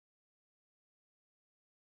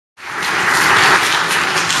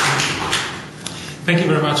Thank you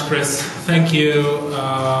very much, Chris. Thank you.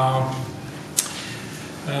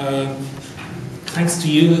 Thanks to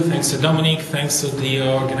you, thanks to Dominic, thanks to the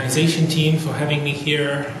organization team for having me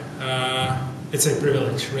here. It's a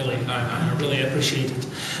privilege, really. I really appreciate it.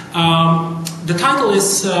 The title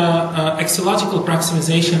is Axiological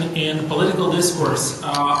Proximization in Political Discourse.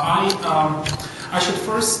 I should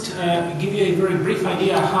first give you a very brief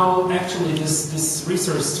idea how actually this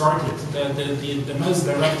research started. The most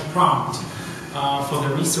direct prompt for the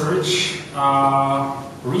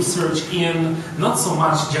research in not so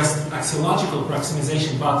much just axiological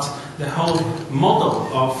proximization, but the whole model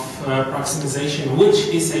of proximization, which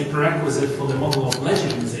is a prerequisite for the model of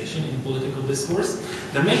legitimization in political discourse.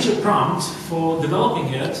 The major prompt for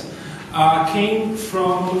developing it came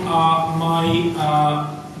from my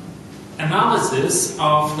analysis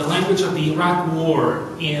of the language of the Iraq War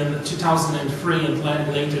in 2003 and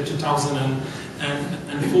later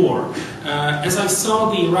 2004. As I saw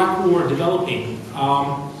the Iraq War developing,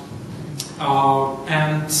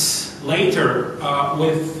 and later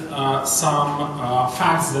with some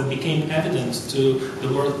facts that became evident to the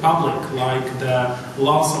world public, like the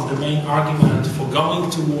loss of the main argument for going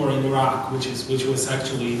to war in Iraq, which was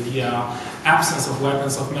actually the absence of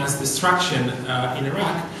weapons of mass destruction in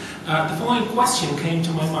Iraq. The following question came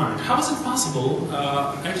to my mind. How is it possible,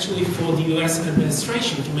 actually, for the US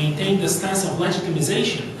administration to maintain the stance of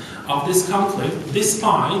legitimization of this conflict,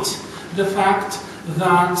 despite the fact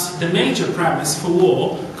that the major premise for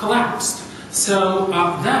war collapsed? So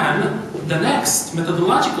then, the next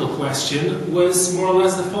methodological question was more or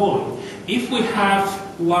less the following. If we have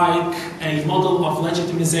like a model of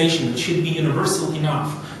legitimization that should be universal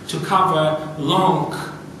enough to cover long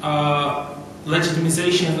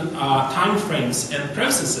legitimization timeframes and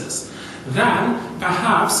processes, then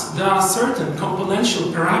perhaps there are certain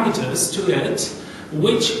componential parameters to it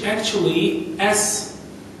which actually, as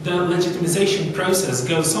the legitimization process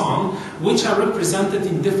goes on, which are represented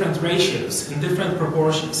in different ratios, in different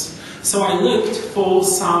proportions. So I looked for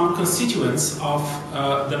some constituents of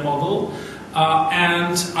the model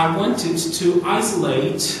and I wanted to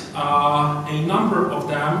isolate a number of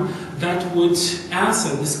them that would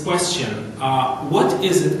answer this question. What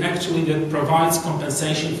is it actually that provides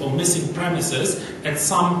compensation for missing premises at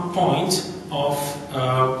some point of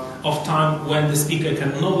time when the speaker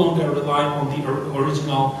can no longer rely on the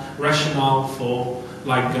original rationale for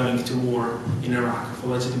like going to war in Iraq for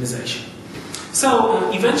legitimization? So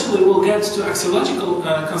eventually we'll get to axiological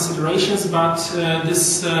considerations, but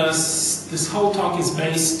this whole talk is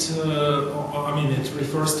based, it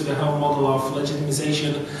refers to the whole model of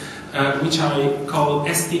legitimization, which I call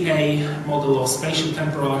STA model, or spatial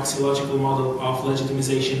temporal axiological model of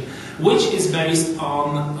legitimization, which is based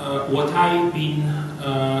on what I've been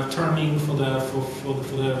terming for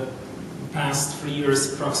the past 3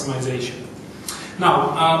 years proximization.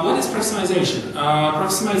 Now, what is proximization?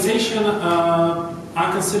 Proximization,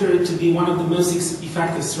 I consider it to be one of the most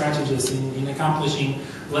effective strategies in accomplishing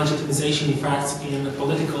legitimization effects in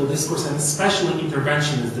political discourse, and especially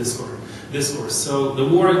interventionist discourse. So the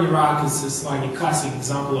war in Iraq is like a classic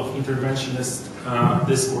example of interventionist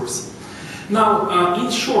discourse. Now,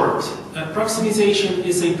 in short, proximization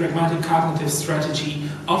is a pragmatic cognitive strategy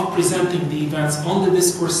of presenting the events on the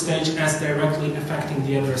discourse stage as directly affecting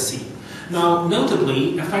the addressee. Now,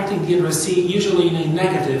 notably, affecting the addressee usually in a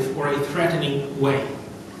negative or a threatening way.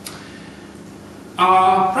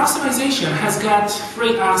 Proximization has got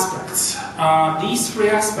three aspects. These three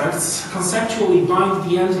aspects conceptually bind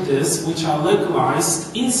the entities which are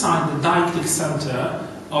localized inside the deictic center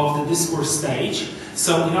of the discourse stage.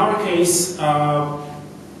 So in our case,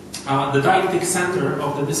 the deictic center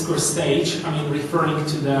of the discourse stage, referring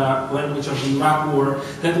to the language of the Iraq War,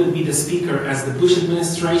 that would be the speaker as the Bush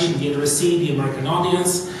administration, the addressee, the American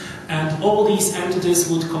audience, and all these entities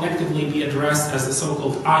would collectively be addressed as the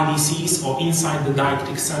so-called IDCs, or inside the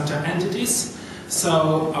deictic center entities.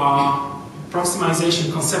 So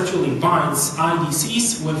proximization conceptually binds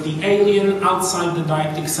IDCs with the alien outside the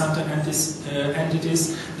deictic center entities,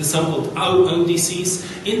 the so-called ODCs.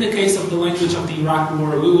 In the case of the language of the Iraq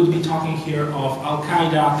War, we would be talking here of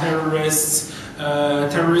Al-Qaeda, terrorists,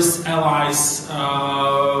 terrorist allies,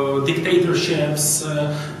 dictatorships,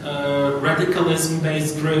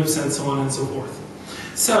 radicalism-based groups, and so on and so forth.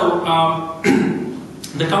 So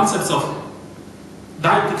the concepts of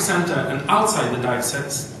deictic center and outside the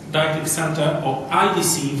deictic center, or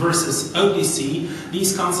IDC versus ODC,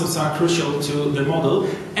 these concepts are crucial to the model,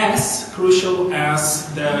 as crucial as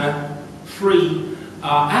the three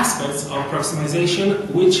aspects of proximization,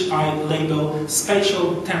 which I label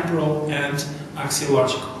spatial, temporal, and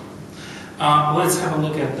axiological. Let's have a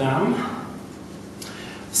look at them.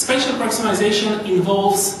 Spatial proximization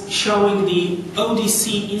involves showing the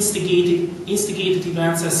ODC instigated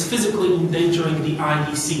events as physically endangering the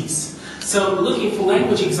IDCs. So, looking for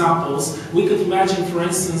language examples, we could imagine, for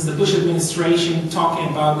instance, the Bush administration talking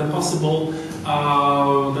about the possible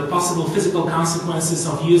physical consequences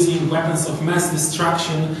of using weapons of mass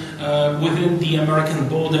destruction within the American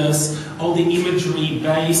borders, all the imagery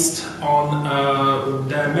based on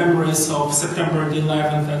the memories of September the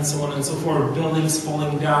 11th and so on and so forth, buildings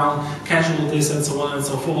falling down, casualties and so on and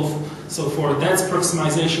so forth. That's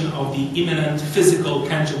proximization of the imminent, physical,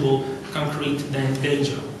 tangible, concrete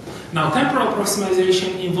danger. Now, temporal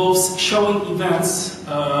proximization involves showing events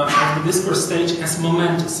of the discourse stage as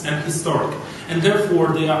momentous and historic, and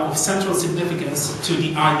therefore they are of central significance to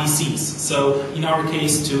the IDCs, so in our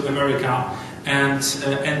case to America and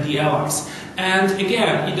the Allies. And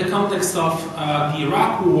again, in the context of the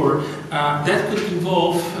Iraq War, that could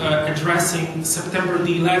involve addressing September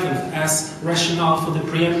the 11th as rationale for the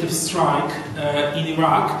preemptive strike in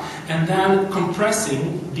Iraq, and then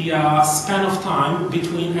compressing the span of time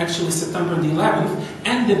between actually September the 11th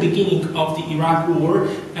and the beginning of the Iraq War,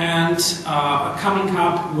 and coming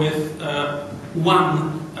up with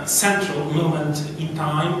one central moment in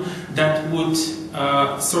time that would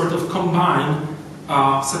sort of combine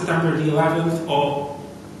September the 11th, or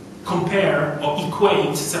compare or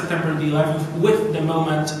equate September the 11th with the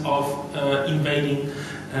moment of invading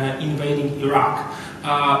Iraq.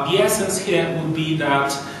 The essence here would be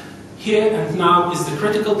that here and now is the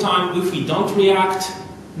critical time. If we don't react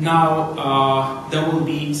now, there will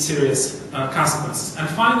be serious consequences. And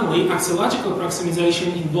finally, axiological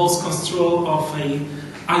proximization involves control of a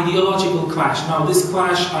ideological clash. Now, this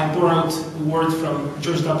clash, I borrowed the word from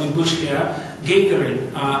George W. Bush here,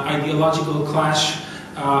 gathering ideological clash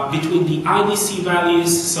between the IDC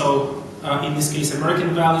values, so in this case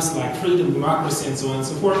American values like freedom, democracy, and so on and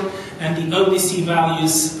so forth, and the ODC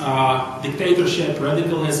values, dictatorship,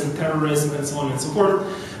 radicalism, terrorism, and so on and so forth.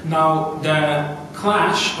 Now, the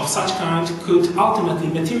clash of such kind could ultimately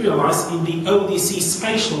materialize in the ODC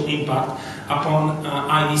spatial impact upon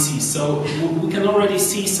IDC. So we can already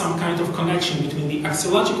see some kind of connection between the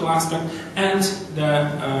axiological aspect and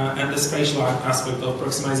the spatial aspect of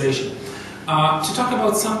proximization. To talk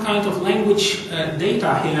about some kind of language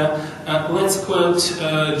data here, let's quote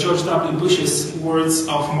George W. Bush's words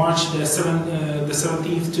of March the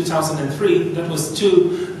 17th, 2003. That was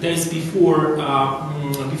 2 days before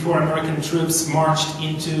American troops marched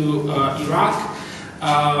into Iraq.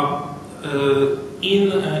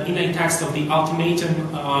 In a text of the ultimatum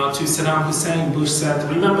to Saddam Hussein, Bush said,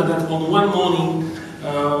 "Remember that on one morning,"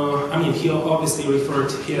 I mean, he obviously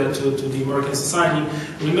referred here to the American society,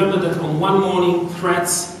 "remember that on one morning,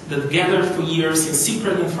 threats that gathered for years in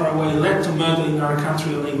secret and far away led to murder in our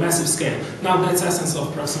country on a massive scale." Now, that's the essence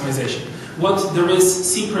of proximization. What there is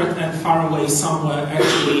secret and far away somewhere,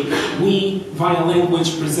 actually, we, via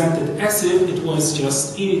language, presented as if it was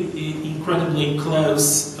just incredibly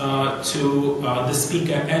close to the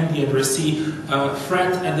speaker and the addressee,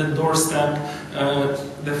 threat at the doorstep,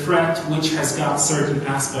 the threat which has got certain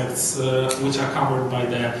aspects which are covered by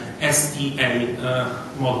the STA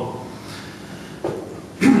model.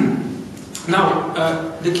 Now,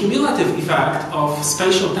 the cumulative effect of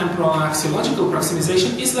spatial, temporal, and axiological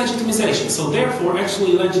proximization is legitimization. So therefore,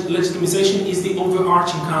 actually, legitimization is the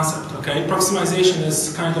overarching concept, okay? Proximization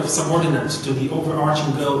is kind of subordinate to the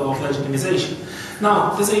overarching goal of legitimization. Now,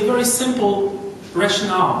 there's a very simple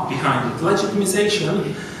rationale behind it. Legitimization,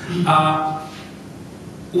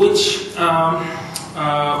 which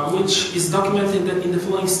is documented in the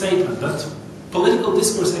following statement, that political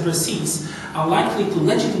discourse addressees are likely to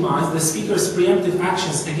legitimize the speaker's preemptive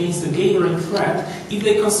actions against the gathering threat if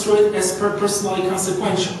they construe it as personally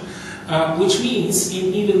consequential. Which means,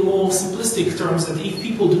 in even more simplistic terms, that if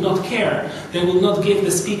people do not care, they will not give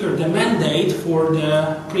the speaker the mandate for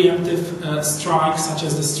the preemptive strike, such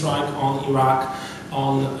as the strike on Iraq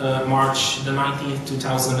on March the 19th,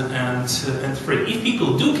 2003. If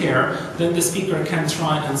people do care, then the speaker can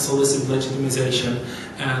try and solicit legitimization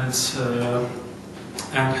and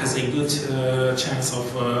has a good chance of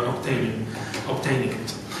obtaining it.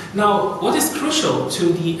 Now, what is crucial to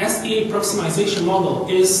the SDA proximization model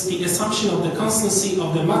is the assumption of the constancy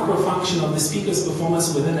of the macro function of the speaker's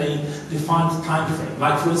performance within a defined time frame,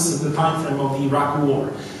 like for instance the time frame of the Iraq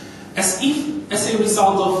War, as a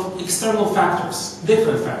result of external factors,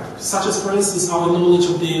 different factors, such as for instance our knowledge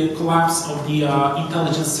of the collapse of the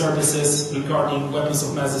intelligence services regarding weapons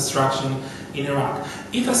of mass destruction in Iraq.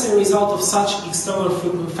 If as a result of such external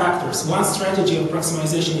factors, one strategy of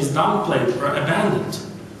proximization is downplayed or abandoned,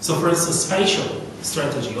 so for instance spatial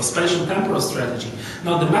strategy or spatial temporal strategy.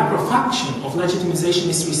 Now the macro function of legitimization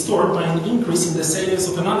is restored by an increase in the salience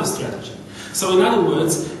of another strategy. So in other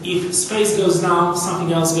words, if space goes down,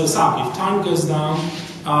 something else goes up. If time goes down,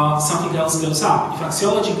 something else goes up. If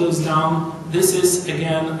axiology goes down, this is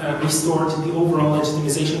again restored in the overall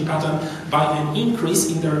legitimization pattern by an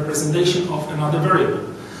increase in the representation of another variable.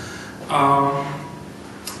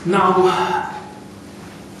 Now,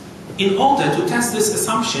 in order to test this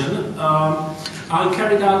assumption, I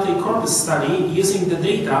carried out a corpus study using the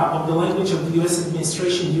data of the language of the US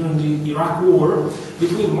administration during the Iraq War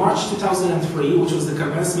between March 2003, which was the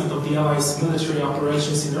commencement of the Allies' military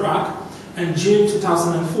operations in Iraq, and June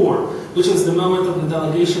 2004, which was the moment of the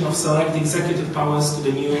delegation of select executive powers to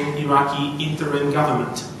the new Iraqi interim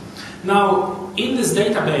government. Now, in this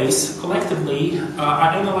database, collectively,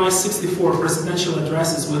 I analyzed 64 presidential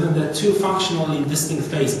addresses within the two functionally distinct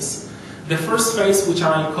phases. The first phase, which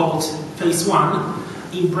I called Phase 1,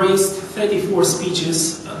 embraced 34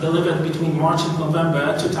 speeches delivered between March and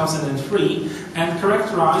November 2003 and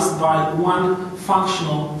characterized by one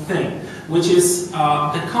functional thing, which is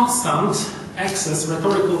the constant access,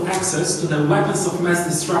 rhetorical access to the weapons of mass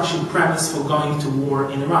destruction premise for going to war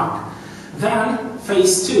in Iraq. Then,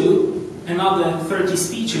 Phase 2, another 30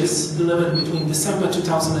 speeches delivered between December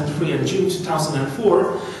 2003 and June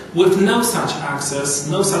 2004, with no such access,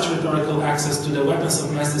 no such rhetorical access to the weapons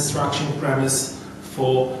of mass destruction premise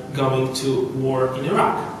for going to war in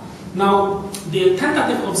Iraq. Now, the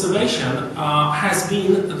tentative observation has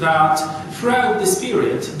been that throughout this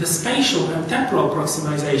period, the spatial and temporal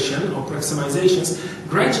proximization or proximizations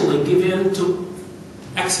gradually give in to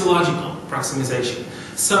axiological proximization.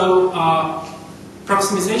 So,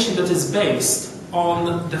 proximization that is based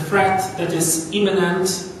on the threat that is imminent,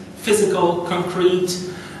 physical, concrete,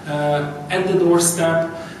 at the doorstep,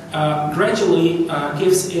 gradually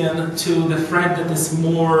gives in to the threat that is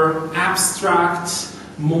more abstract,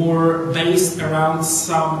 more based around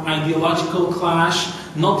some ideological clash,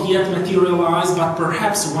 not yet materialized, but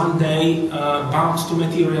perhaps one day bound to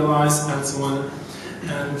materialize, and so on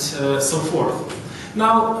and so forth.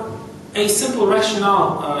 Now, a simple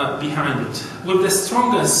rationale behind it. With the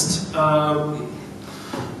strongest,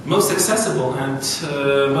 most accessible and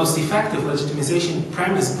most effective legitimization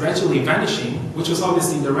premise gradually vanishing, which was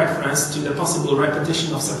obviously the reference to the possible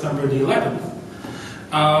repetition of September the 11th,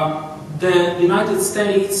 the United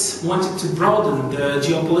States wanted to broaden the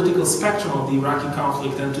geopolitical spectrum of the Iraqi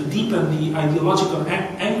conflict and to deepen the ideological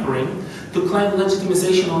anchoring to claim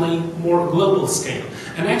legitimization on a more global scale.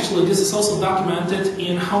 And actually, this is also documented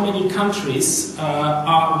in how many countries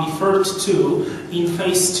are referred to in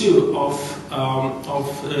Phase 2 of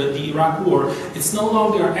the Iraq War. It's no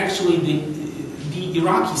longer actually the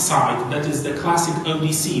Iraqi side that is the classic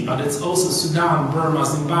ODC, but it's also Sudan, Burma,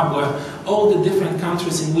 Zimbabwe, all the different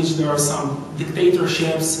countries in which there are some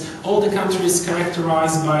dictatorships, all the countries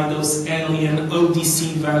characterized by those alien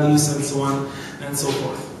ODC values and so on and so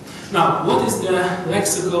forth. Now, what is the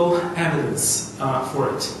lexical evidence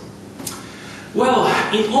for it? Well,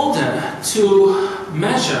 in order to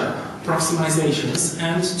measure proximizations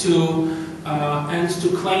and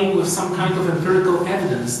to claim with some kind of empirical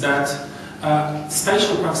evidence that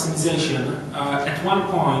spatial proximization at one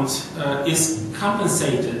point is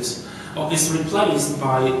compensated or is replaced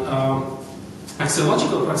by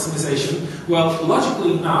axiological proximization, well,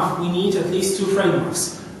 logically enough, we need at least two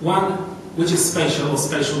frameworks. One which is spatial or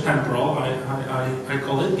spatial temporal, I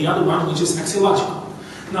call it, the other one which is axiological.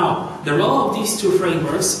 Now, the role of these two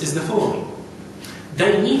frameworks is the following.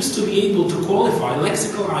 They need to be able to qualify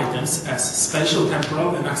lexical items as spatial,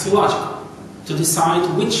 temporal, and axiological to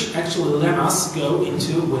decide which actual lemmas go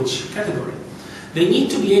into which category. They need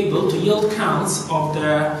to be able to yield counts of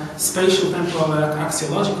the spatial, temporal, and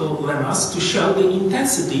axiological lemmas to show the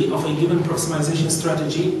intensity of a given proximization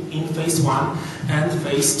strategy in Phase 1 and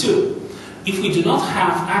Phase 2. If we do not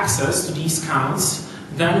have access to these counts,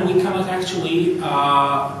 then we cannot actually,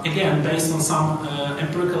 again, based on some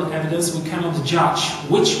empirical evidence, we cannot judge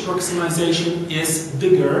which proximization is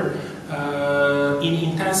bigger in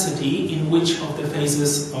intensity in which of the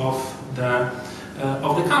phases of the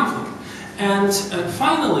conflict. And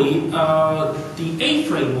finally, the A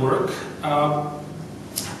framework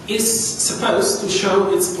is supposed to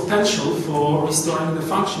show its potential for restoring the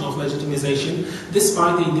function of legitimization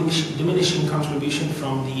despite the diminishing contribution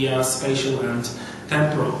from the spatial and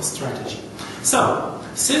temporal strategy. So,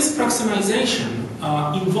 since proximization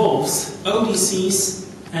involves ODCs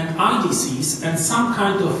and IDCs and some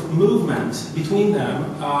kind of movement between them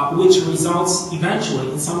which results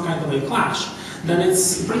eventually in some kind of a clash, then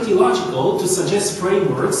it's pretty logical to suggest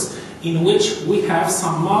frameworks in which we have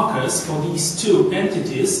some markers for these two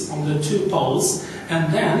entities on the two poles,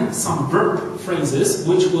 and then some verb phrases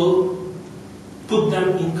which will put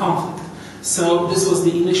them in conflict. So this was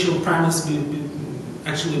the initial premise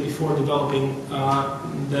actually before developing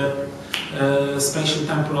the spatial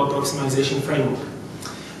temporal proximization framework.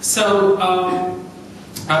 So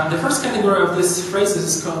the first category of this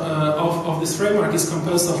phrases of this framework is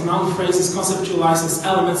composed of noun phrases conceptualized as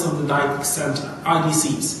elements of the dialectic center,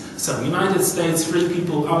 IDCs. So United States, free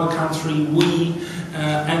people, our country, we,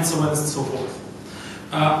 and so on and so forth.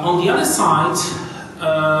 On the other side,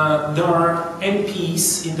 there are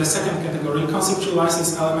NPs in the second category conceptualized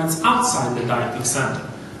as elements outside the dialectic center,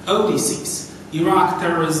 ODCs, Iraq,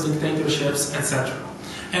 terrorist dictatorships, etc.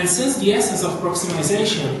 And since the essence of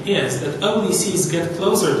proximization is that ODCs get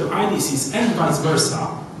closer to IDCs and vice versa,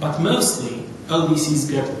 but mostly ODCs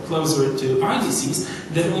get closer to IDCs,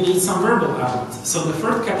 then we need some verbal elements. So the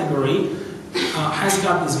third category has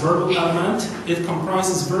got this verbal element. It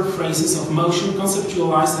comprises verb phrases of motion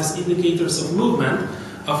conceptualized as indicators of movement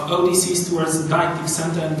of ODCs towards the dialectic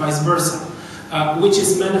center and vice versa, which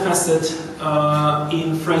is manifested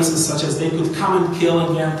in phrases such as they could come and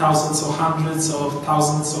kill again thousands or hundreds of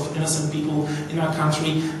thousands of innocent people in our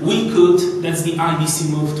country. We could, that's the IDC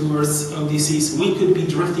move towards ODCs, we could be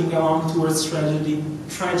drifting along towards tragedy.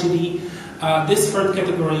 This third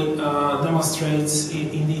category demonstrates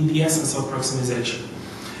indeed the essence of proximization.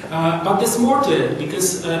 But there's more to it,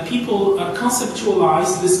 because people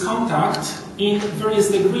conceptualize this contact in various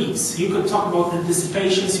degrees. You could talk about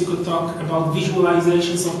anticipations, you could talk about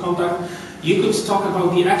visualizations of contact, you could talk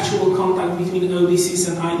about the actual contact between ODCs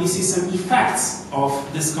and IDCs and effects of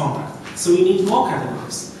this contact. So you need more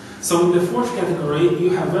categories. So in the fourth category, you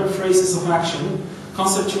have verb phrases of action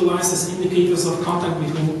conceptualized as indicators of contact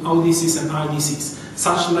between ODCs and IDCs,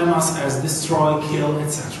 such lemmas as destroy, kill,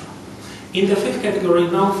 etc. In the fifth category,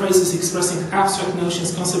 noun phrases expressing abstract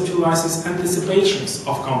notions conceptualized as anticipations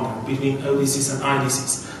of contact between ODCs and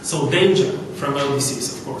IDCs. So danger from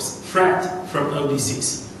ODCs, of course, threat from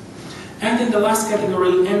ODCs. And in the last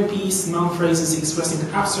category, NPs, noun phrases expressing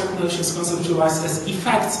abstract notions conceptualized as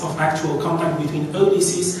effects of actual contact between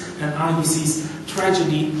ODCs and IDCs,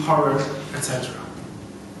 tragedy, horror, etc.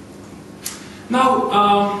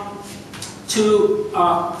 Now, to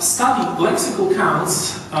study lexical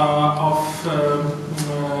counts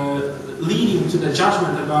leading to the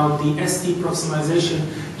judgment about the ST proximization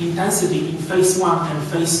intensity in phase 1 and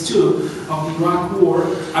phase 2 of the Iraq War,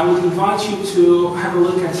 I would invite you to have a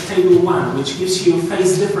look at table 1, which gives you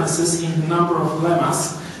phase differences in the number of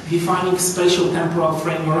lemmas defining spatial temporal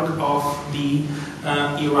framework of the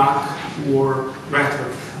Iraq War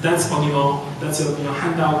rhetoric. That's on your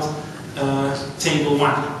handout, table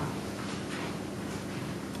 1.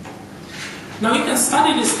 Now you can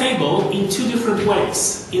study this table in two different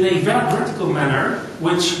ways. In a vertical manner,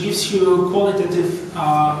 which gives you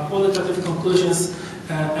qualitative conclusions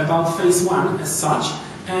about phase 1 as such,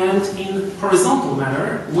 and in horizontal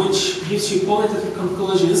manner, which gives you qualitative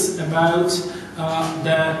conclusions about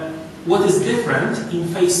what is different in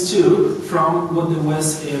phase 2 from what there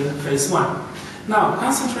was in phase 1. Now,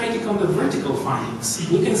 concentrating on the vertical findings,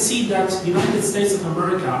 we can see that the United States of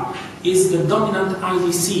America is the dominant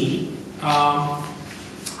IDC,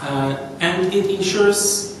 and it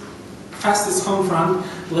ensures fastest home front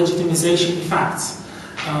legitimization effects.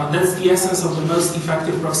 That's the essence of the most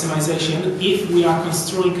effective proximization if we are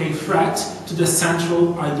construing a threat to the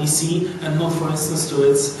central IDC and not, for instance, to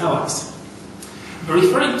its allies.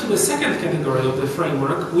 Referring to the second category of the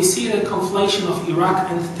framework, we see a conflation of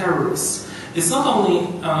Iraq and terrorists. It's not only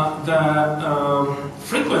the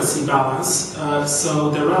frequency balance, so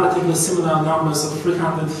the relatively similar numbers of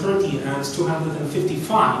 330 and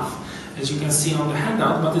 255, as you can see on the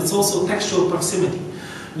handout, but it's also textual proximity,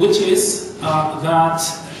 which is that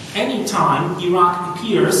any time Iraq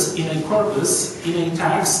appears in a corpus, in a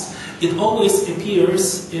text, it always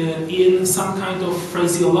appears in some kind of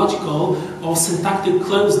phraseological or syntactic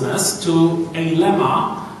closeness to a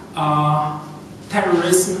lemma,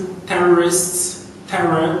 terrorism, terrorists,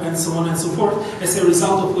 terror, and so on and so forth, as a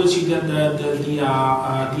result of which you get the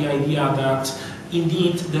idea that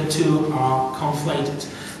indeed the two are conflated.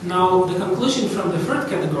 Now, the conclusion from the third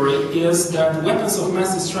category is that weapons of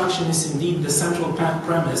mass destruction is indeed the central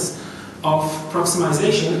premise of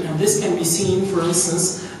proximization, and this can be seen, for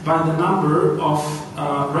instance, by the number of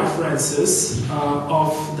references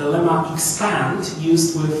of the lemma expand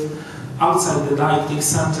used with outside the dialectic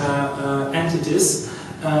center entities,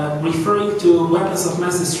 referring to weapons of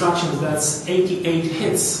mass destruction. That's 88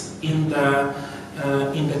 hits in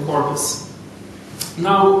the corpus.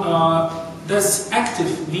 Now, there's active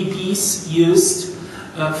VPs used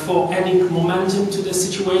for adding momentum to the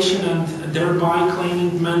situation and thereby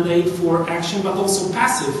claiming mandate for action, but also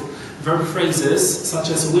passive verb phrases such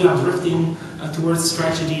as "we are drifting towards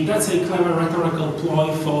tragedy." That's a clever rhetorical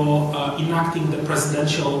ploy for enacting the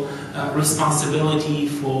presidential responsibility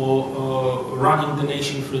for running the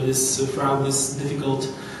nation throughout this difficult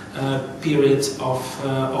period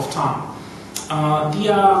of time.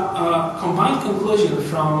 The combined conclusion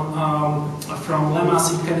from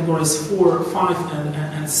lemmas in categories 4, 5,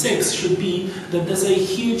 and 6 should be that there's a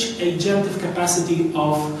huge agentive capacity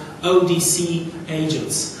of ODC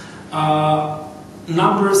agents.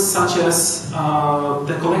 Numbers such as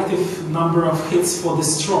the collective number of hits for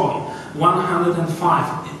destroy, 105.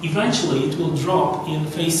 Eventually it will drop in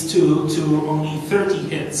phase 2 to only 30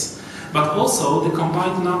 hits. But also the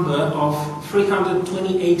combined number of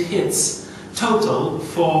 328 hits total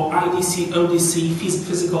for IDC, ODC,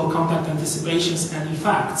 physical contact anticipations and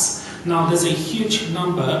effects. Now there's a huge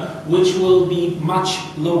number which will be much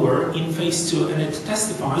lower in phase 2, and it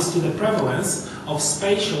testifies to the prevalence of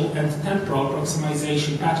spatial and temporal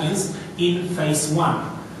proximization patterns in phase 1.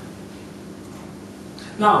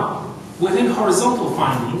 Now, within horizontal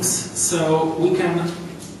findings, so we can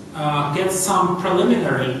get some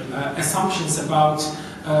preliminary assumptions about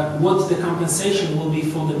what the compensation will be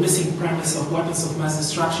for the missing premise of weapons of mass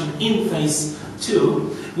destruction in phase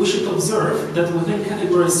 2. We should observe that within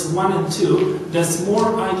categories 1 and 2, there's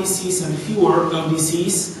more IDCs and fewer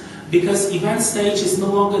ODCs, because event stage is no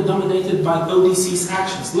longer dominated by ODC's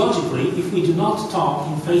actions. Logically, if we do not talk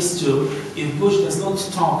in phase 2, if Bush does not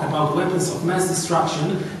talk about weapons of mass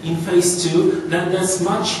destruction in phase 2, then there's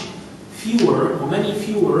much fewer, or many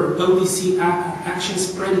fewer, ODC actions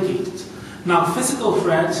predicated. Now, physical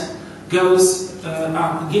threat gives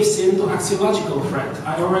in to axiological threat.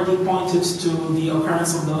 I already pointed to the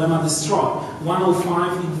occurrence of the lemma destroy.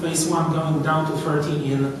 105 in phase 1 going down to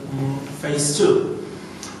 30 in phase 2.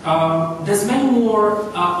 There's many more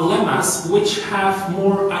lemmas which have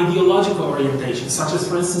more ideological orientation, such as,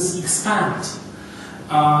 for instance, expand.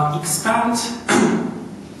 Expand,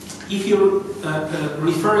 if you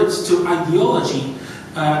refer it to ideology,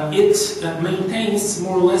 it maintains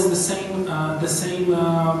more or less the same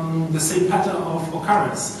pattern of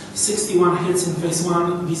occurrence. 61 hits in phase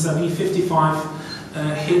 1 vis-a-vis 55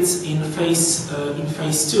 hits in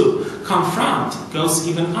phase 2. Confront goes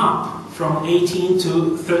even up from 18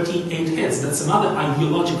 to 38 hits. That's another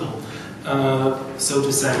ideological, so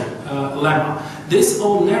to say, lemma. This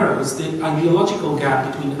all narrows the ideological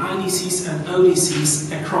gap between IDCs and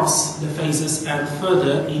ODCs across the phases and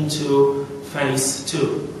further into phase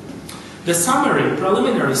 2. The summary,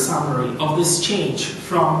 preliminary summary of this change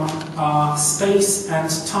from space and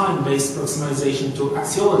time-based proximization to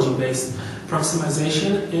axiology-based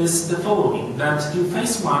proximization is the following: that in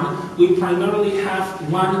phase 1 we primarily have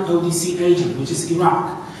one ODC agent, which is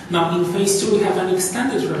Iraq. Now in phase 2 we have an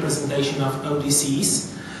extended representation of ODCs.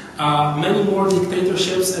 Many more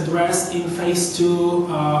dictatorships addressed in phase 2.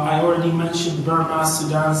 I already mentioned Burma,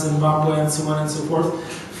 Sudan, Zimbabwe, and so on and so forth,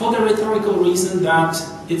 for the rhetorical reason that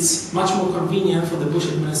it's much more convenient for the Bush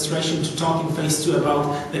administration to talk in phase 2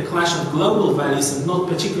 about the clash of global values and not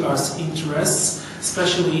particular interests,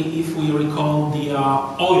 especially if we recall the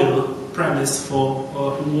oil premise for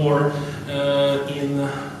war in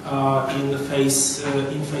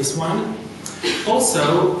phase 1.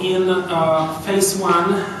 Also, in phase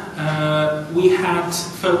 1, we had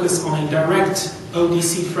focus on a direct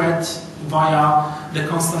ODC threat via the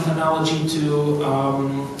constant analogy to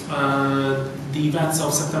the events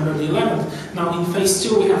of September the 11th. Now, in phase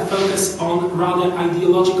 2, we have focused on rather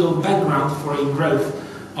ideological background for a growth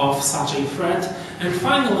of such a threat. And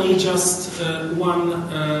finally, just one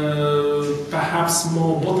perhaps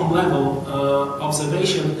more bottom-level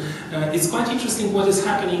observation. It's quite interesting what is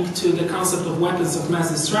happening to the concept of weapons of mass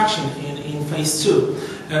destruction in phase 2.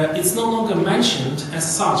 It's no longer mentioned as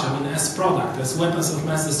such, I mean as product, as weapons of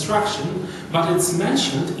mass destruction, but it's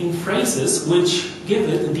mentioned in phrases which give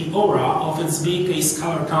it the aura of its being a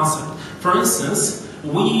scalar concept. For instance,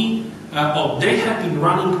 they have been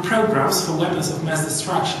running programs for weapons of mass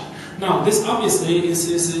destruction. Now, this obviously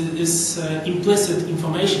is implicit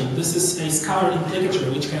information. This is a scalar implicature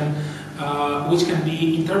which can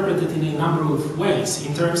be interpreted in a number of ways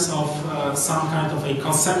in terms of some kind of a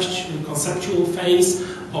conceptual phase,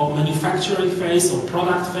 or manufacturing phase, or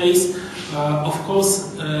product phase. Of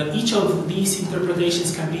course, each of these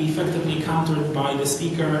interpretations can be effectively countered by the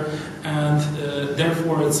speaker, and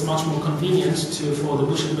therefore it's much more convenient for the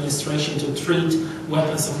Bush administration to treat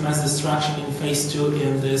weapons of mass destruction in phase 2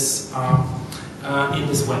 in this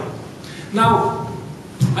way. Now,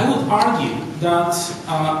 I would argue that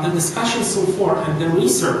the discussion so far and the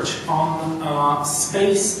research on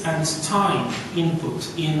space and time input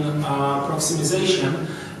in proximization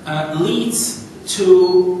leads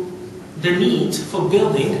to the need for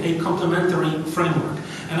building a complementary framework.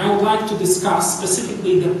 And I would like to discuss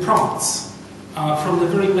specifically the prompts from the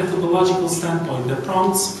very methodological standpoint, the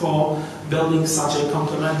prompts for building such a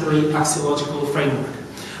complementary axiological framework.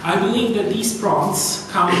 I believe that these prompts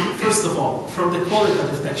come, first of all, from the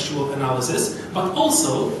qualitative textual analysis, but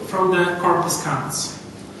also from the corpus counts.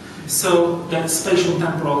 So the spatial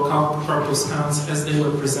temporal corpus counts as they were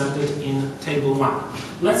presented in Table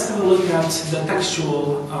 1. Let's have a look at the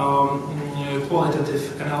textual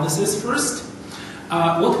qualitative analysis first.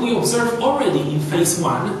 What we observe already in phase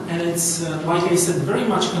 1, and it's, like I said, very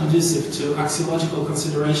much conducive to axiological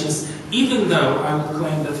considerations, even though I would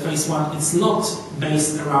claim that phase 1 is not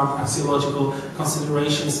based around axiological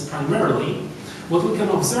considerations primarily. What we can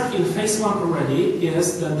observe in phase 1 already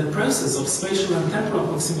is that the process of spatial and temporal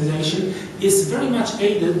proximization is very much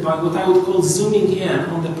aided by what I would call zooming in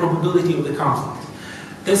on the probability of the conflict.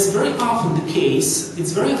 That's very often the case.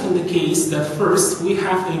 It's very often the case that first we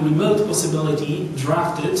have a remote possibility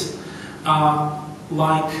drafted,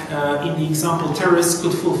 like in the example, terrorists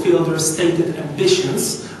could fulfill their stated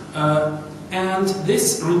ambitions, and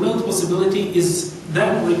this remote possibility is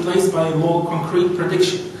then replaced by a more concrete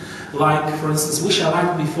prediction. Like, for instance, we shall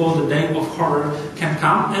act before the day of horror can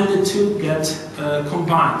come, and the two get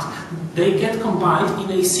combined. They get combined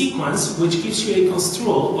in a sequence which gives you a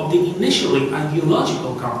construal of the initially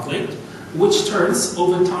ideological conflict, which turns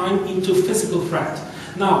over time into physical threat.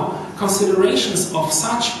 Now, considerations of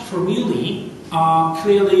such formulae are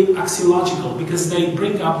clearly axiological because they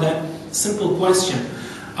bring up the simple question.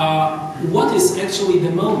 What is actually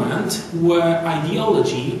the moment where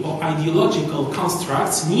ideology or ideological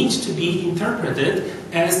constructs need to be interpreted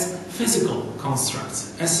as physical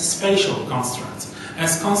constructs, as spatial constructs,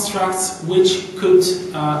 as constructs which could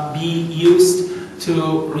be used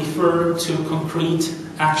to refer to concrete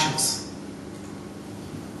actions.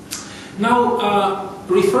 Now,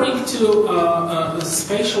 referring to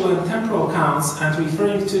spatial and temporal counts and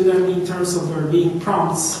referring to them in terms of there being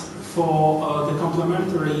prompts for the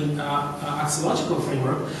complementary axiological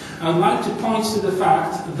framework, I'd like to point to the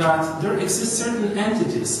fact that there exist certain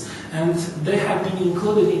entities, and they have been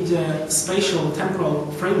included in the spatial temporal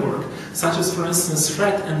framework, such as, for instance,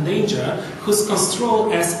 threat and danger, whose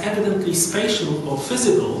construal as evidently spatial or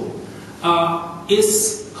physical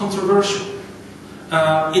is controversial.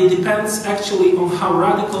 It depends actually on how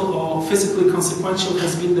radical or physically consequential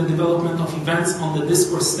has been the development of events on the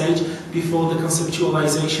discourse stage before the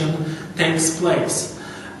conceptualization takes place.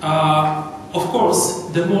 Of course,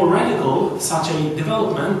 the more radical such a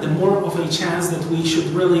development, the more of a chance that we should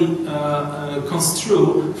really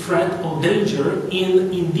construe threat or danger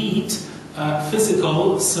in indeed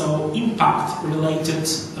physical, so impact-related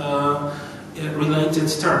related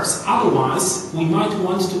terms. Otherwise, we might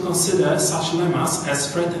want to consider such lemmas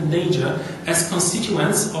as threat and danger as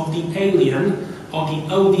constituents of the alien or the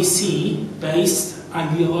ODC-based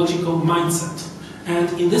ideological mindset.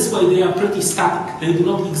 And in this way, they are pretty static. They do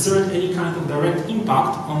not exert any kind of direct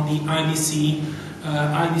impact on the IDC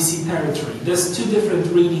territory. There's two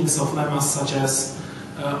different readings of lemmas such as,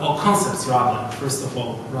 or concepts rather, first of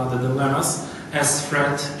all, rather than lemmas, as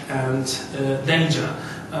threat and danger.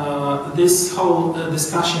 This whole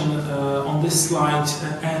discussion on this slide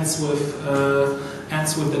ends with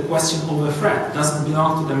the question of a threat. Does it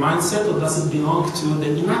belong to the mindset, or does it belong to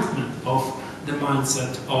the enactment of the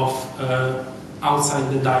mindset of outside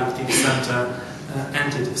the dialectic center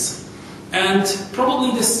entities? And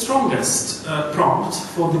probably the strongest prompt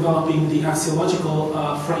for developing the axiological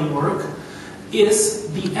framework is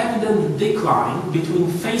the evident decline between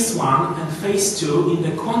phase 1 and phase 2 in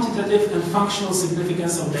the quantitative and functional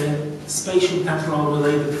significance of the spatial temporal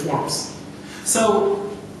related forms. So,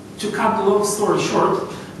 to cut the long story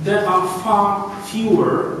short, there are far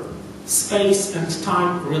fewer space and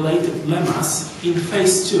time related lemmas in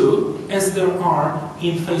phase 2 as there are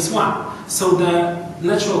in phase 1. So the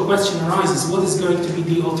natural question arises, what is going to be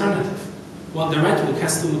the alternative? Well, the rhetoric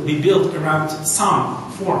has to be built around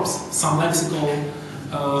some forms, some lexical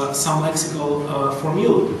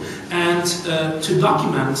formula. And to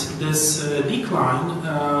document this decline,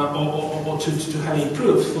 or to have a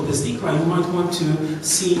proof for this decline, you might want to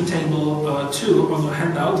see table 2 on your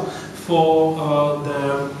handout for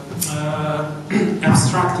the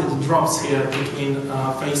abstracted drops here between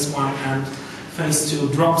phase 1 and phase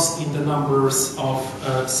 2, drops in the numbers of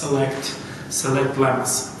select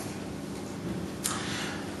lemmas.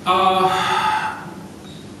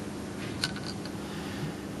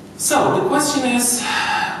 So the question is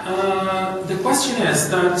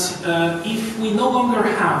that if we no longer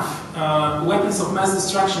have weapons of mass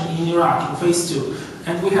destruction in Iraq in phase 2,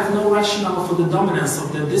 and we have no rationale for the dominance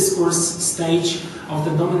of the discourse stage of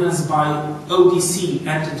the dominance by ODC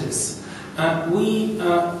entities, we,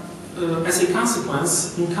 as a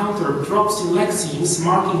consequence, encounter drops in lexemes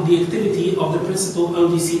marking the activity of the principal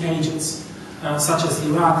ODC agents, such as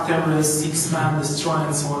Iraq, terrorists, X-Man, destroy,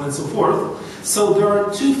 and so on and so forth. So there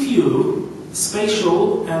are too few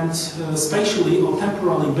spatial and spatially or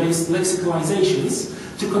temporally based lexicalizations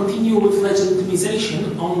to continue with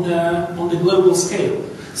legitimization on the global scale.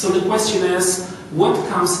 So the question is, what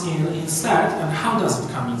comes in instead, and how does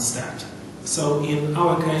it come instead? So in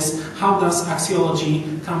our case, how does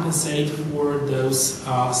axiology compensate for those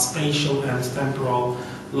spatial and temporal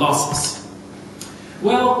losses?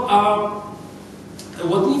 Well,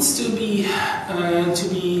 what needs to be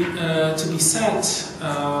said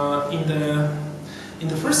in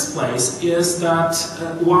the first place is that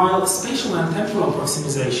while spatial and temporal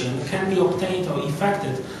proximization can be obtained or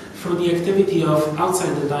effected through the activity of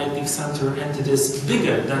outside the dialectic center entities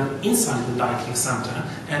bigger than inside the dialectic center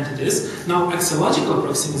entities, now axiological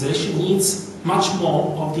proximization needs much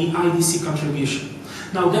more of the IDC contribution.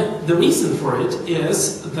 Now the reason for it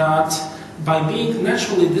is that by being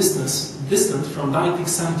naturally distant from dialectic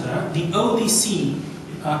center, the ODC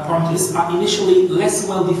parties are initially less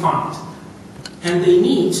well defined, and they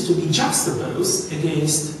need to be juxtaposed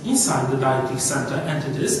against inside the dialectic center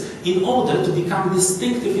entities in order to become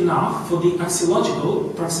distinctive enough for the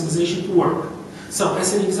axiological proximization to work. So,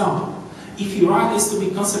 as an example, if Iraq is to be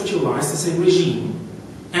conceptualized as a regime,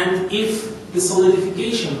 and if the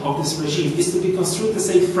solidification of this regime is to be construed as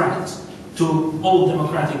a threat to all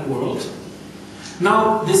democratic world,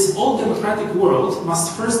 now this all democratic world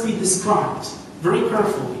must first be described very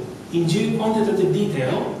carefully in due quantitative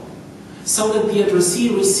detail, so that the addressee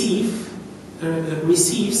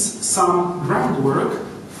receives some groundwork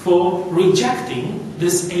for rejecting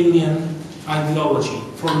this alien ideology,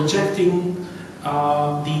 for rejecting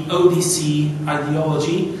the ODC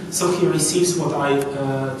ideology. So he receives what I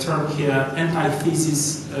term here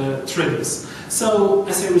antithesis triggers. So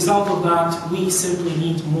as a result of that, we simply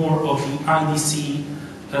need more of the IDC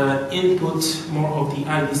input, more of the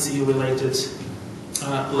IDC related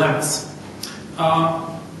lemmas.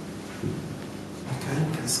 Okay,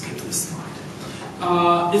 you can skip this slide.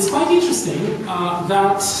 It's quite interesting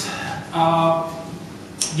that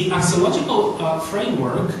the axiological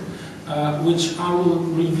framework, which I will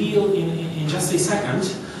reveal in just a second,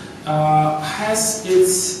 has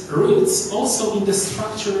its roots also in the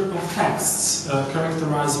structure of texts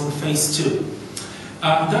characterizing phase 2.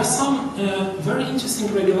 There are some very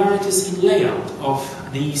interesting regularities in layout of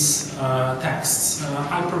these texts.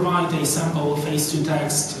 I provide a sample phase 2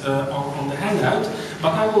 text on the handout,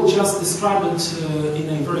 but I will just describe it in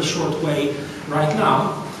a very short way right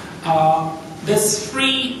now. There's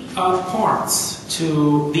three parts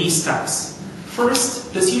to these texts.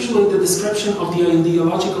 First, there's usually the description of the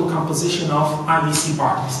ideological composition of IDC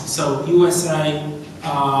parties, so USA,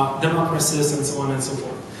 democracies, and so on and so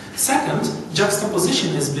forth. Second,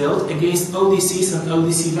 juxtaposition is built against ODCs and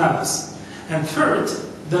ODC values. And third,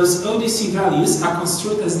 those ODC values are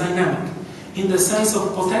construed as dynamic, in the sense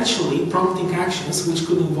of potentially prompting actions which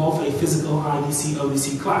could involve a physical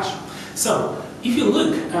IDC-ODC clash. So, if you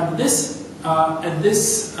look at this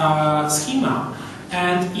schema,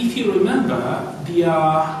 and if you remember the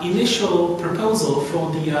initial proposal for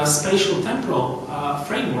the spatial temporal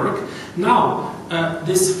framework, now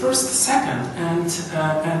this first, second, and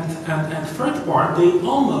third part, they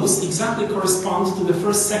almost exactly correspond to the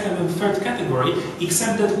first, second, and third category,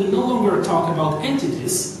 except that we no longer talk about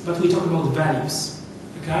entities, but we talk about values.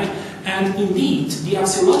 Okay? And indeed, the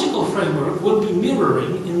axiological framework will be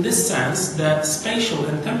mirroring, in this sense, the spatial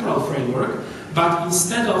and temporal framework, but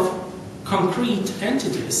instead of concrete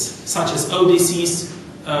entities, such as ODCs,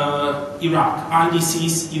 Iraq,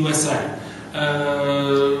 IDCs, USA,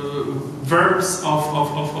 verbs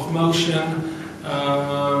of motion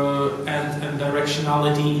and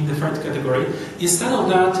directionality in the third category. Instead of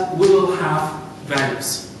that, we will have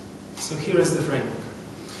values. So here is the framework.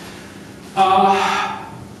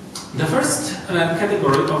 The first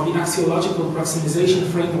category of the axiological proximization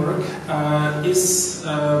framework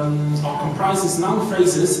comprises noun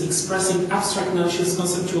phrases expressing abstract notions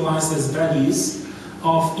conceptualized as values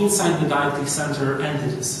of inside the dialectic center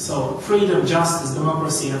entities. So freedom, justice,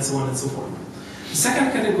 democracy, and so on and so forth. The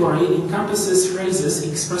second category encompasses phrases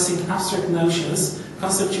expressing abstract notions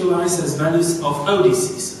conceptualized as values of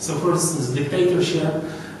ODCs. So for instance, dictatorship,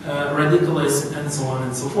 radicalism, and so on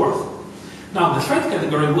and so forth. Now, the threat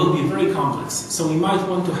category will be very complex, so we might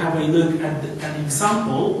want to have a look at an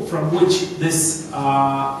example from which this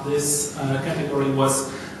category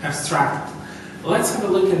was abstracted. Let's have a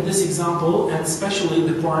look at this example, and especially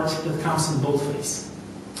the part that comes in boldface.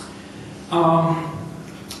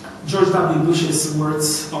 George W. Bush's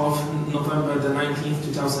words of November the 19th,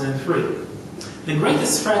 2003. The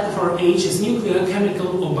greatest threat of our age is nuclear,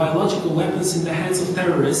 chemical, or biological weapons in the hands of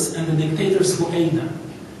terrorists and the dictators who aid them.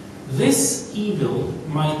 This evil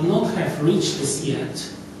might not have reached us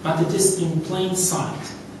yet, but it is in plain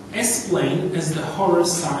sight, as plain as the horror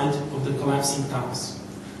side of the collapsing towers.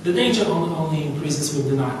 The danger only increases with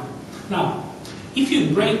denial. Now, if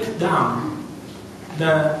you break down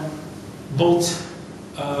the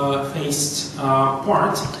bold-faced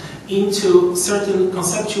part into certain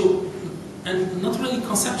conceptual, and not really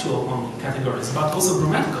conceptual only categories, but also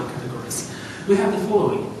grammatical categories, we have the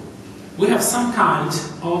following. We have some kind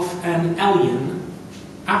of an alien,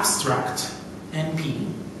 abstract NP,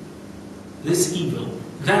 this evil.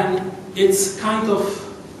 Then it's kind of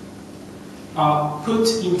put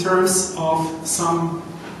in terms of some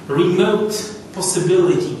remote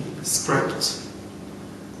possibility script.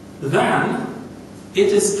 Then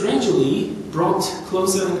it is gradually brought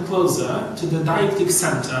closer and closer to the dialectic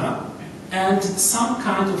center, and some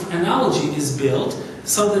kind of analogy is built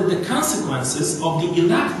so that the consequences of the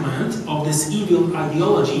enactment of this evil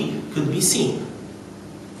ideology could be seen.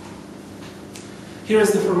 Here is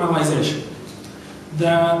the formalization.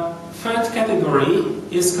 The third category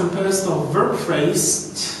is composed of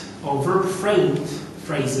verb-phrased or verb-framed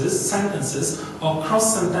phrases, sentences, or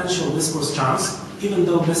cross-sentential discourse chunks. Even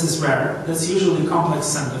though this is rare, that's usually complex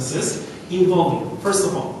sentences involving, first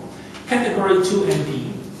of all, category 2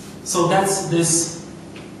 NP. So that's this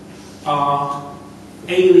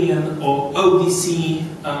alien or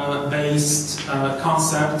ODC-based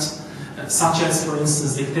concept, such as, for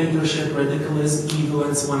instance, dictatorship, radicalism, evil,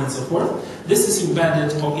 and so on and so forth. This is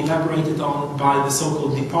embedded or elaborated on by the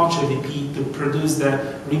so-called departure VP to produce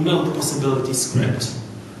the remote possibility script.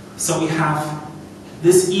 So we have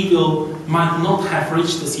this evil might not have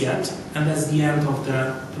reached us yet, and that's the end of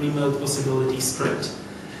the remote possibility script.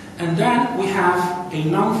 And then we have a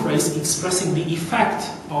noun phrase expressing the effect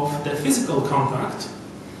of the physical contact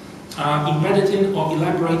embedded in or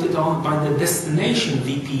elaborated on by the destination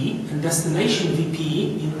VP. And destination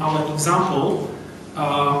VP in our example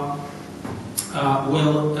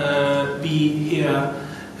will be here.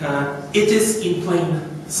 It is in plain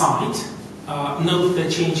sight. Note the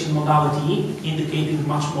change in modality, indicating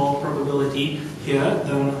much more probability here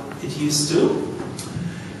than it used to.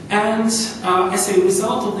 And as a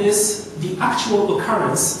result of this, the actual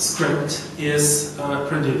occurrence script is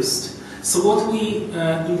produced. So what we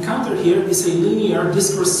encounter here is a linear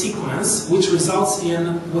discourse sequence, which results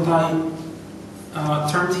in what I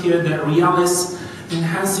termed here the realis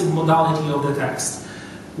enhancing modality of the text,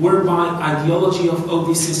 whereby ideology of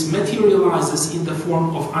ODCs materializes in the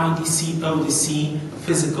form of IDC-ODC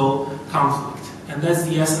physical conflict. And that's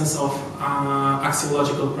the essence of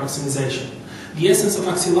axiological proximization. The essence of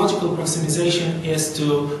axiological proximization is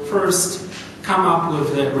to first come up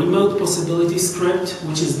with a remote possibility script,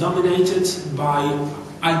 which is dominated by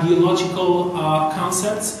ideological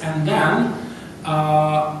concepts, and then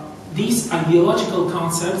these ideological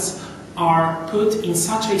concepts are put in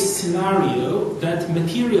such a scenario that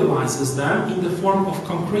materializes them in the form of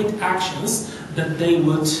concrete actions that they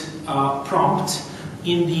would prompt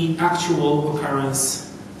in the actual occurrence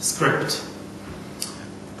script.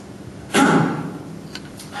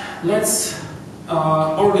 Let's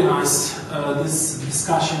organize this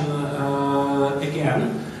discussion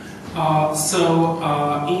again.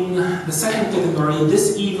 In the second category,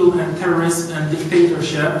 this evil and terrorism and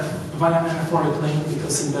dictatorship, via metaphorically,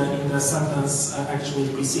 because in the sentence actually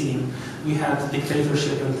preceding, we had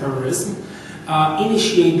dictatorship and terrorism,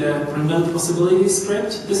 initiate the remote possibility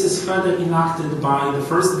script. This is further enacted by the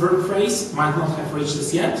first verb phrase, might not have reached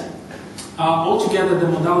us yet. Altogether, the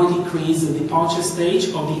modality creates the departure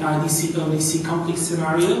stage of the IDC-ODC conflict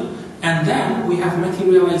scenario, and then we have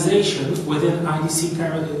materialization within IDC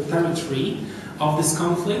territory of this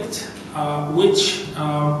conflict, which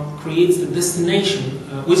creates the destination,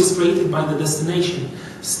 which is created by the destination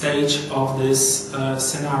stage of this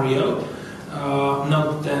scenario.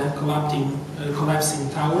 Note the collapsing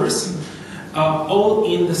towers, all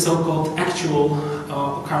in the so-called actual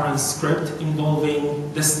occurrence script involving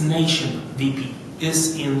destination VP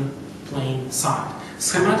is in plain sight.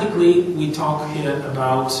 Schematically, we talk here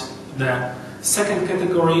about the second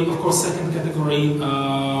category, of course, second category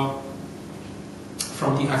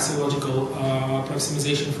from the axiological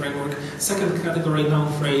proximization framework. Second category noun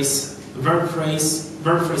phrase verb phrase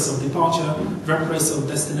of departure, verb phrase of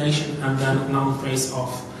destination, and then noun phrase of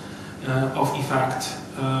effect.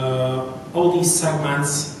 All these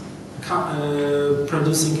segments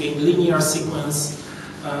producing a linear sequence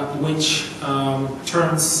which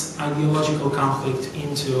turns ideological conflict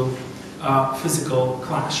into physical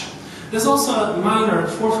clash. There's also a minor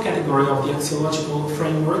fourth category of the axiological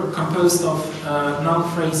framework composed of noun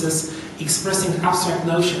phrases expressing abstract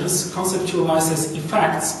notions conceptualized as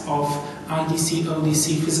effects of IDC,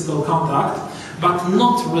 ODC physical contact, but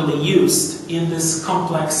not really used in this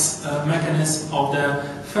complex mechanism of the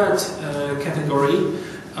third category,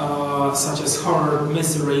 such as horror,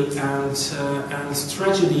 misery, and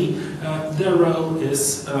tragedy. Their role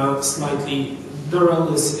is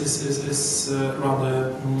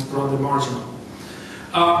rather marginal.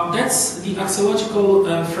 That's the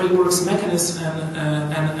axiological framework's mechanism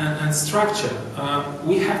and structure.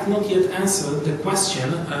 We have not yet answered the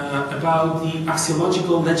question about the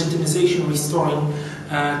axiological legitimization restoring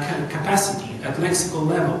capacity at lexical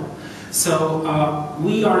level. So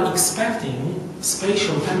we are expecting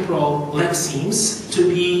spatial temporal lexemes to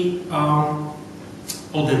be,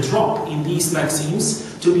 or the drop in these lexemes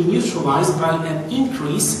to be neutralized by an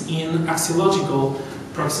increase in axiological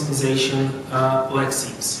proximization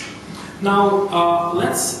lexemes. Now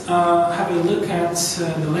let's have a look at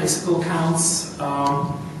the lexical counts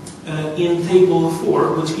in table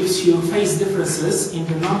 4, which gives you phase differences in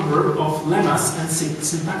the number of lemmas and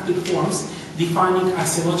syntactic forms defining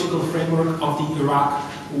axiological framework of the Iraq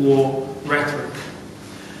War rhetoric.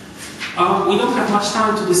 We don't have much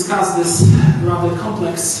time to discuss this rather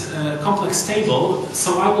complex table,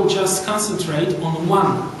 so I will just concentrate on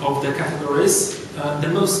one of the categories, the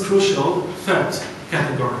most crucial third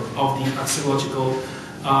category of the axiological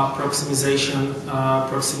proximization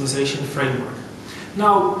framework.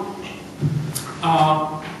 Now,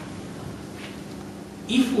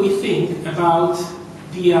 if we think about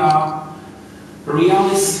the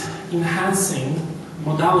realis enhancing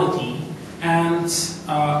modality and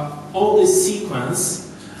all this sequence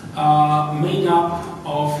made up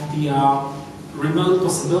of the remote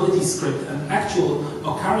possibility script and actual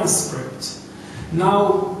occurrence script.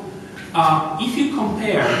 Now, if you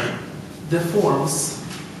compare the forms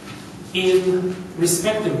in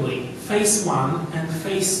respectively phase 1 and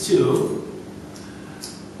phase 2,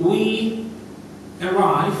 we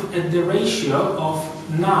arrive at the ratio of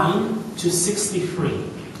 9 to 63,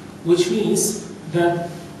 which means that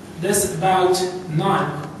there's about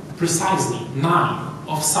precisely 9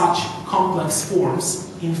 of such complex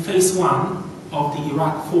forms in phase 1 of the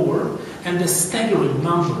Iraq War, and a staggering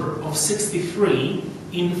number of 63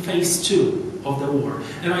 in phase 2 of the war.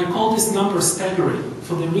 And I call this number staggering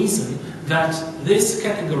for the reason that this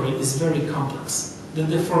category is very complex, that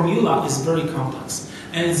the formula is very complex,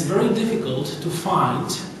 and it's very difficult to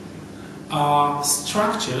find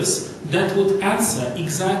structures that would answer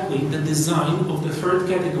exactly the design of the third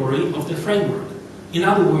category of the framework. In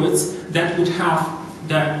other words, that would have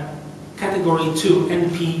the category 2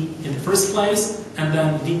 NP in the first place, and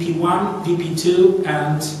then VP1, VP2,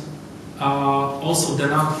 and also the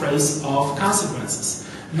noun phrase of consequences.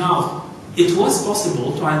 Now, it was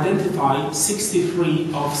possible to identify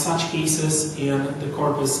 63 of such cases in the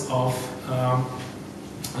corpus of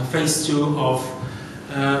phase 2 of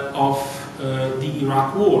the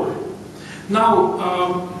Iraq War.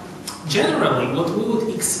 Now, generally, what we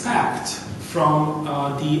would expect from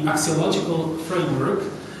the axiological framework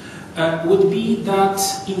would be that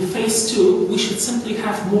in phase 2 we should simply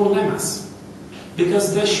have more lemmas,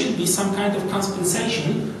 because there should be some kind of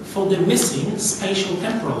compensation for the missing spatial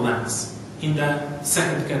temporal lemmas in the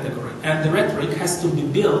second category, and the rhetoric has to be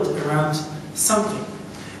built around something.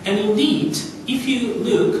 And indeed, if you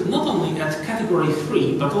look not only at category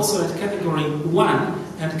 3 but also at category 1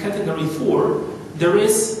 and category 4, there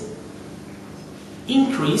is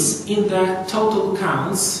increase in the total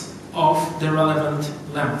counts of the relevant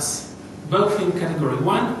lemmas, both in category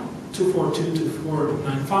 1, 242,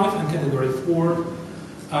 2495, and category 4,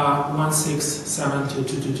 167,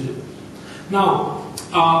 2222. Now,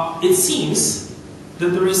 it seems that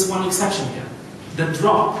there is one exception here, the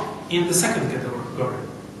drop in the second category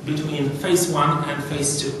between phase 1 and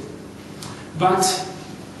phase 2. But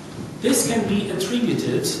this can be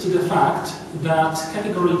attributed to the fact that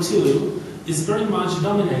category 2 is very much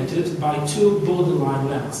dominated by two borderline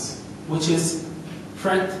lemmas, which is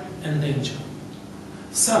threat and danger.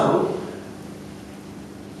 So,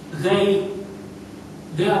 they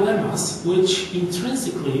are lemmas which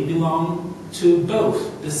intrinsically belong to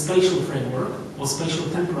both the spatial framework, or spatial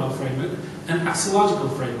temporal framework, and axiological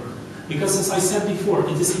framework. Because, as I said before,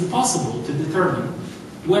 it is impossible to determine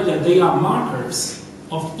whether they are markers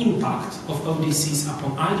of impact of ODCs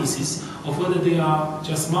upon IDCs, or whether they are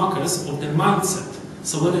just markers of the mindset.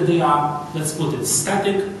 So whether they are, let's put it,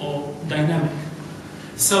 static or dynamic.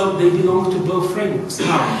 So they belong to both frameworks.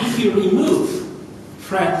 Now, if you remove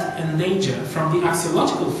threat and danger from the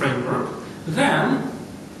axiological framework, then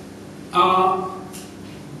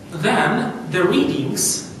the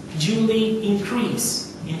readings duly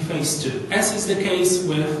increase in phase 2, as is the case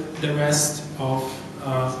with the rest of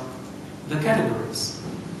the categories.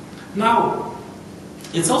 Now,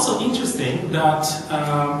 it's also interesting that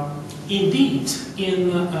indeed,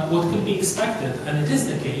 in what could be expected, and it is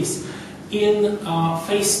the case, in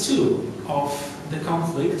phase 2 of the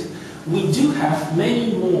conflict, we do have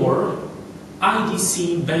many more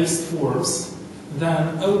IDC-based forms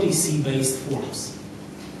than ODC-based forms,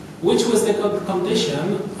 which was the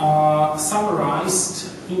condition summarized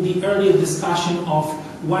in the earlier discussion of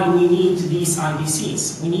why we need these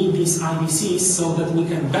IDCs. We need these IDCs so that we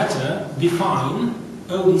can better define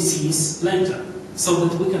ODCs later, so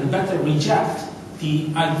that we can better reject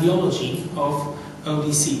the ideology of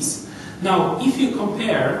ODCs. Now, if you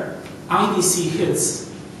compare IDC hits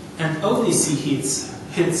and ODC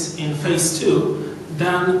hits in phase 2,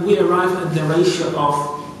 then we arrive at the ratio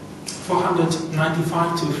of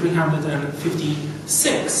 495 to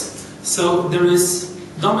 356. So there is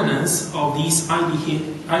dominance of these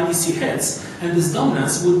IDC hits, and this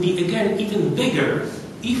dominance would be again even bigger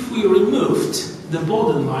if we removed the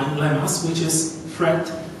borderline lemmas, which is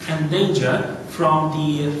threat and danger, from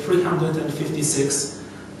the 356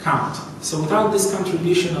 count. So without this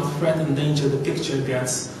contribution of threat and danger, the picture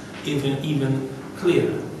gets even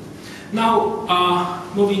clearer. Now,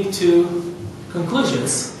 moving to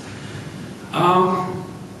conclusions,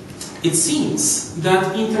 it seems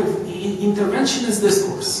that interventionist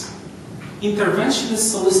discourse,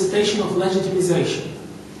 interventionist solicitation of legitimization,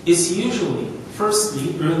 is usually,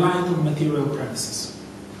 firstly, reliant on material premises.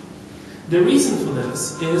 The reason for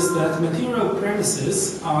this is that material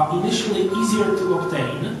premises are initially easier to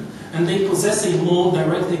obtain, and they possess a more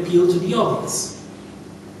direct appeal to the audience.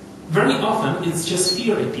 Very often, it's just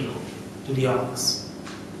fear appeal to the audience.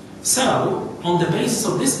 So, on the basis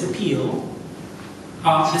of this appeal,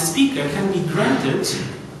 the speaker can be granted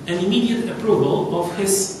an immediate approval of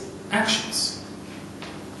his actions.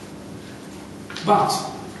 But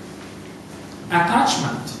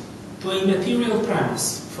attachment to a material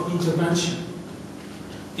premise for intervention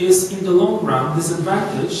is in the long run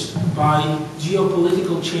disadvantaged by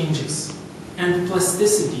geopolitical changes and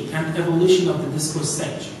plasticity and evolution of the discourse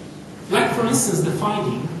stage. Like, for instance, the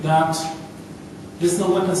finding that there's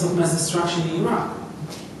no weapons of mass destruction in Iraq.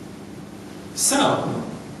 So,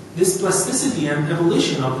 this plasticity and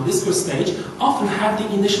evolution of the discourse stage often have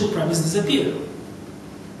the initial premise disappear.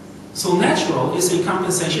 So natural is a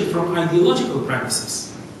compensation from ideological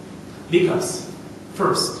premises. Because,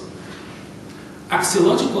 first,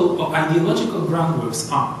 axiological or ideological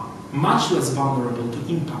groundworks are much less vulnerable to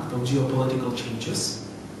impact of geopolitical changes.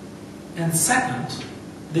 And second,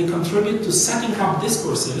 they contribute to setting up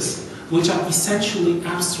discourses which are essentially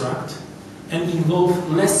abstract and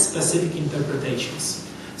involve less specific interpretations.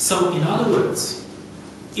 So, in other words,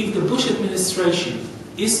 if the Bush administration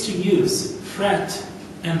is to use threat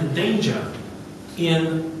and danger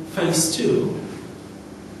in phase 2,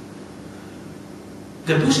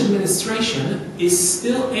 the Bush administration is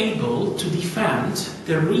still able to defend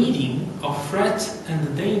the reading of threat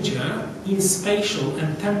and danger in spatial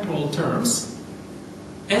and temporal terms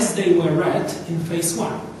as they were read in phase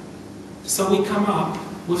 1. So we come up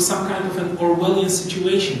with some kind of an Orwellian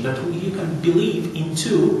situation that you can believe in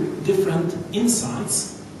two different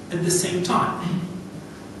insights at the same time.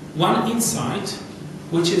 One insight,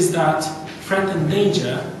 which is that threat and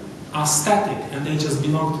danger are static and they just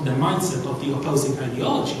belong to the mindset of the opposing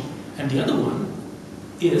ideology, and the other one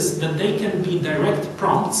is that they can be direct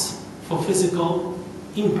prompts for physical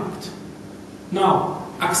impact. Now,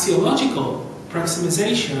 axiological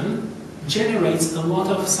proximization generates a lot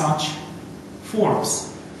of such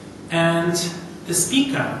forms, and the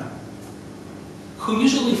speaker, who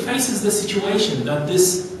usually faces the situation that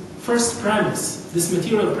this first premise, this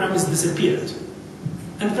material premise, disappeared,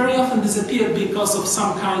 and very often disappeared because of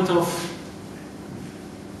some kind of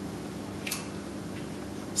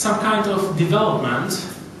development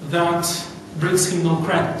that brings him no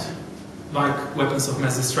credit, like weapons of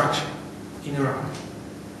mass destruction in Iraq.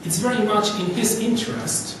 It's very much in his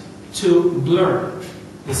interest to blur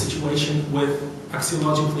the situation with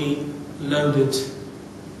axiologically loaded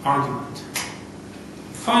argument.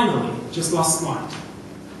 Finally, just last slide.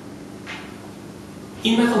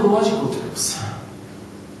 In methodological terms,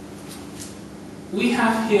 we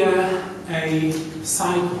have here a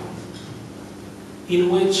cycle in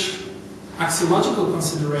which axiological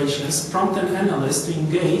considerations prompt an analyst to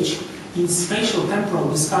engage in spatial temporal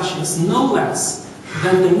discussions no less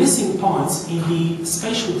than the missing points in the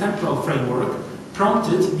spatial temporal framework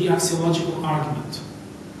prompted the axiological argument.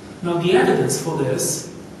 Now, the evidence for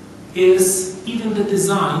this is even the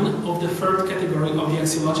design of the third category of the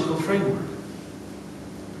axiological framework,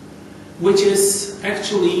 which is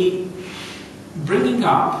actually bringing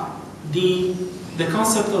up the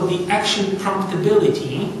concept of the action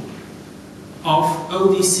promptability of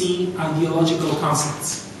ODC ideological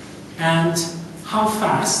concepts and how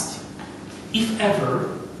fast, if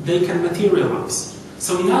ever, they can materialize.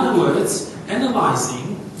 So in other words,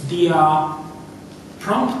 analyzing the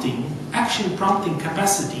action prompting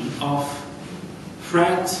capacity of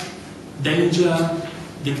threat, danger,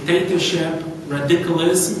 dictatorship,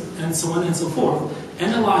 radicalism, and so on and so forth,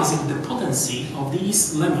 analyzing the potency of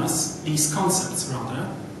these lemmas, these concepts rather,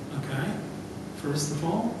 okay, first of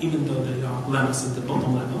all, even though they are lemmas at the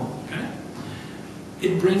bottom level, okay,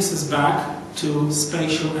 it brings us back to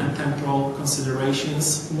spatial and temporal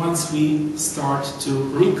considerations once we start to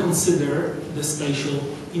reconsider the spatial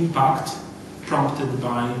impact prompted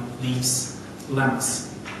by these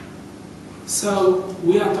lemmas. So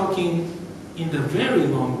we are talking in the very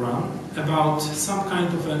long run about some kind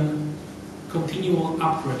of a continual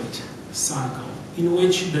upgrade cycle in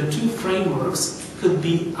which the two frameworks could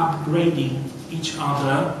be upgrading each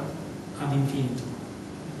other ad infinitum.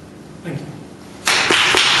 Thank you.